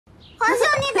皇兄，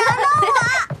你等等我！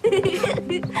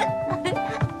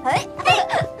哎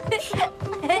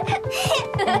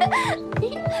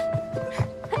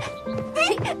嘿，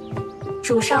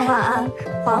主上晚安，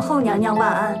皇后娘娘晚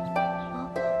安。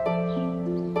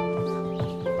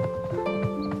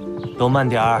都慢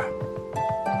点儿。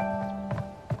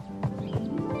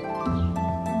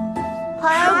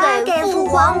孩儿给父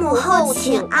皇母后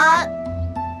请安。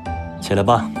起来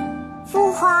吧。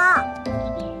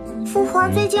父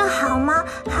皇最近好吗？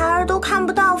孩儿都看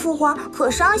不到父皇，可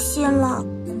伤心了。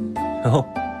哦，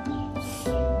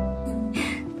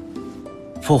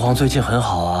父皇最近很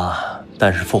好啊，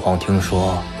但是父皇听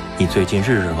说你最近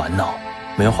日日玩闹，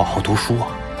没有好好读书啊。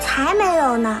才没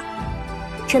有呢。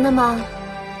真的吗？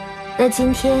那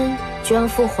今天就让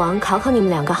父皇考考你们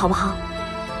两个好不好？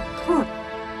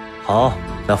好，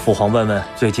那父皇问问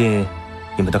最近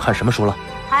你们都看什么书了？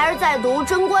孩儿在读《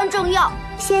贞观政要》，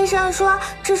先生说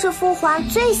这是父皇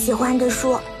最喜欢的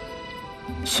书。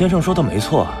先生说的没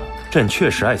错，朕确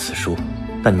实爱此书。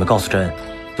那你们告诉朕，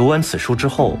读完此书之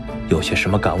后有些什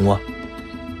么感悟啊？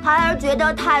孩儿觉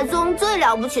得太宗最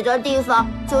了不起的地方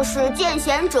就是见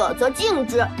贤者则敬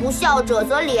之，不孝者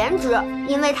则怜之，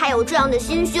因为他有这样的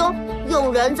心胸，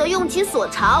用人则用其所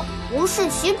长，无视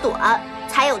其短，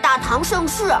才有大唐盛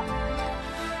世。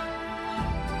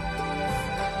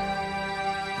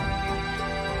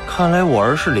看来我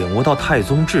儿是领悟到太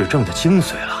宗治政的精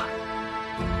髓了。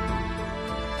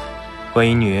观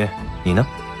音女，你呢？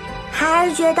孩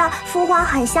儿觉得父皇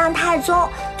很像太宗，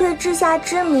对治下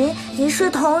之民一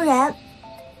视同仁。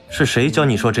是谁教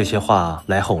你说这些话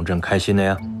来哄朕开心的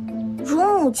呀？乳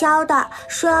母教的，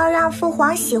说要让父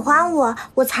皇喜欢我，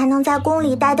我才能在宫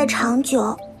里待得长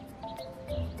久。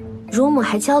乳母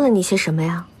还教了你些什么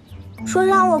呀？说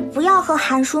让我不要和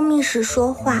寒书密使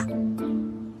说话。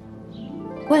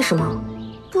为什么？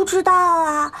不知道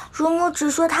啊，乳母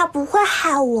只说她不会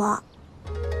害我。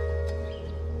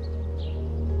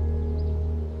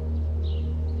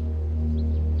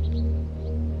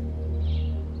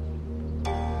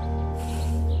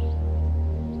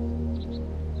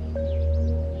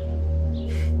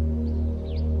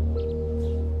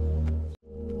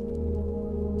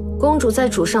公主在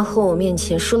主上和我面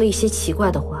前说了一些奇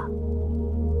怪的话，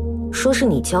说是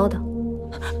你教的。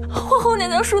皇后娘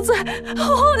娘恕罪，皇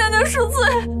后娘娘恕罪。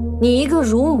你一个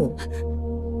乳母，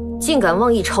竟敢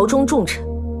妄议朝中重臣，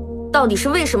到底是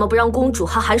为什么不让公主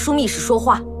和寒书密使说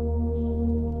话？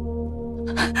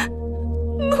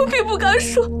奴婢不敢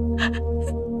说。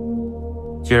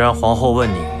既然皇后问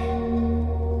你，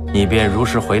你便如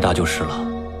实回答就是了。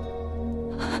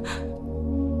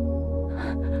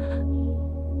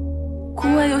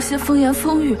宫外有些风言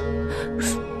风语，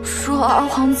说二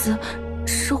皇子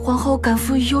是皇后赶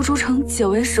赴幽州城解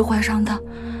围时怀上的，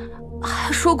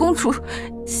还说公主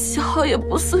喜好也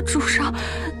不似主上，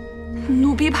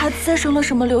奴婢怕再生了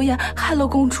什么流言害了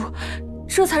公主，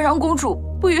这才让公主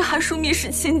不与寒书密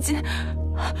使亲近。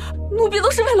奴婢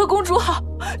都是为了公主好，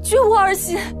绝无二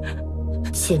心。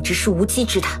简直是无稽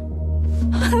之谈。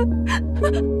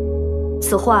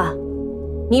此话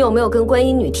你有没有跟观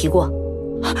音女提过？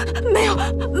没有，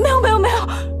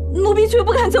奴婢绝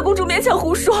不敢在公主面前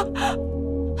胡说。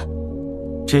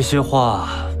这些话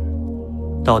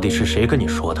到底是谁跟你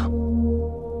说的？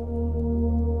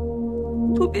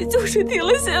奴婢就是听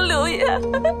了些流言。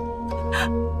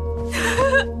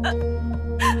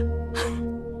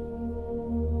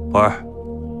婉儿，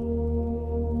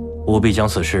务必将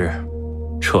此事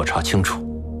彻查清楚。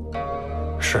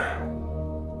是。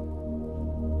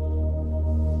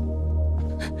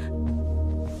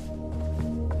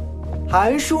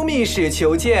寒书密使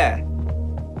求见。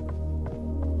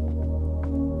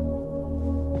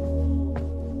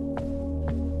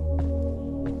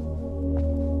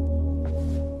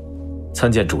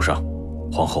参见主上，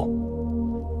皇后。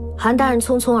韩大人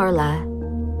匆匆而来，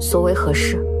所为何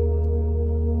事？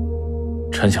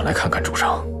臣想来看看主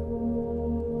上。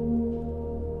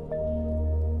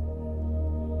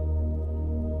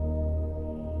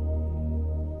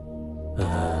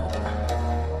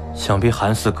想必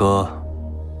韩四哥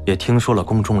也听说了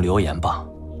宫中流言吧？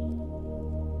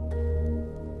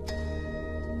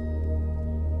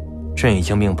朕已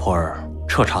经命普洱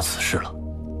彻查此事了。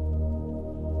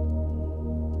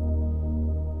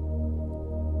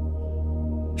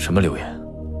什么流言？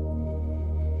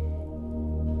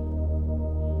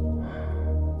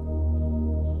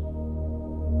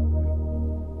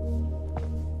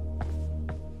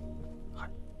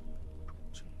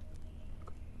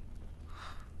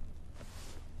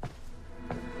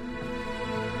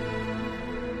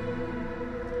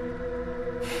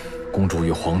公主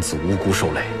与皇子无辜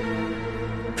受累，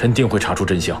臣定会查出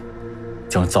真相，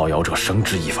将造谣者绳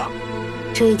之以法。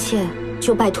这一切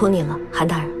就拜托你了，韩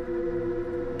大人。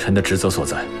臣的职责所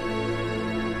在，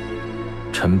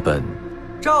臣本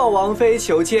赵王妃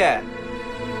求见。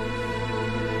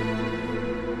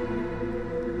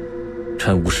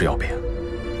臣无事要禀。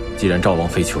既然赵王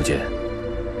妃求见，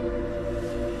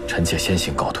臣且先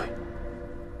行告退。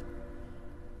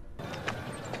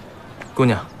姑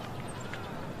娘，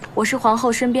我是皇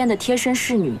后身边的贴身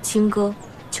侍女清歌，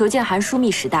求见韩枢密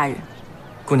使大人。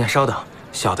姑娘稍等，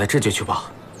小的这就去报。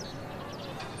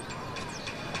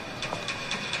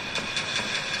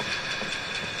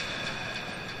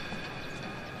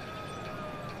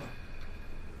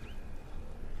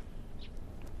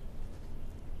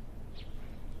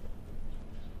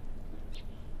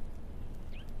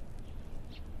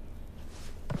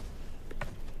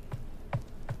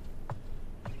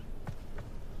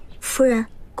夫人，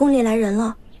宫里来人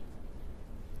了。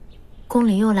宫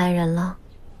里又来人了？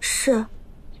是，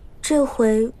这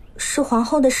回是皇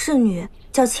后的侍女，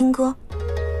叫清歌，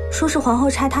说是皇后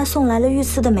差她送来了御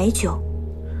赐的美酒，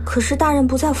可是大人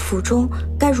不在府中，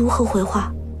该如何回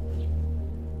话？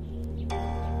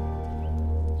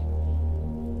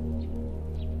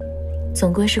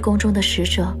总归是宫中的使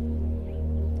者，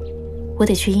我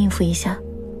得去应付一下。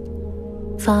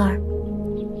芳儿。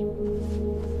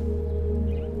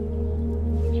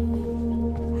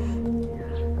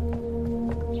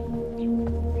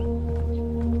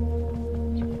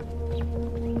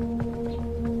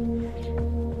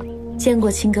见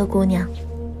过清歌姑娘。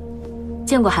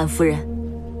见过韩夫人。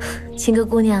清歌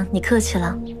姑娘，你客气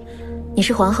了。你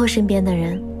是皇后身边的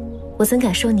人，我怎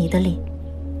敢收你的礼？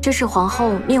这是皇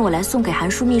后命我来送给韩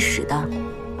枢密使的，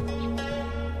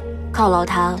犒劳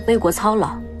他为国操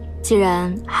劳。既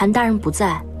然韩大人不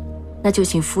在，那就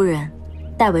请夫人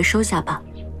代为收下吧。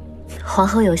皇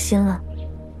后有心了。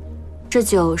这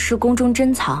酒是宫中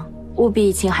珍藏，务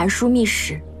必请韩枢密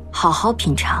使好好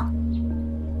品尝。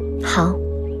好。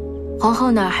皇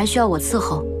后那儿还需要我伺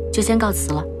候，就先告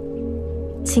辞了。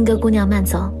清歌姑娘慢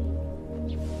走。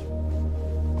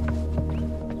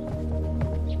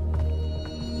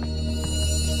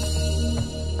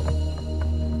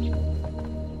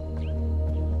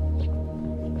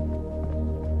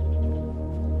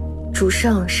主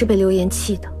上是被流言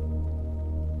气的，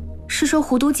是说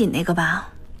胡都锦那个吧？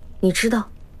你知道？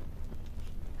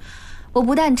我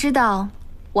不但知道，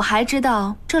我还知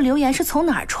道这流言是从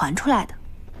哪儿传出来的。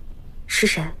是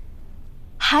谁？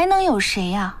还能有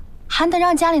谁呀？韩德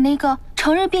让家里那个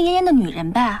成日病恹恹的女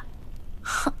人呗。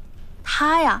哼，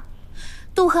她呀，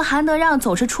杜和韩德让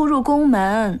总是出入宫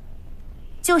门，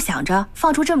就想着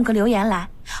放出这么个流言来，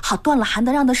好断了韩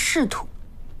德让的仕途，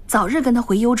早日跟他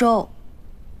回幽州。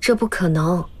这不可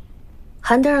能，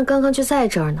韩德让刚刚就在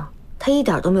这儿呢，他一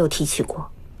点都没有提起过。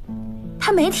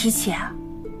他没提起啊？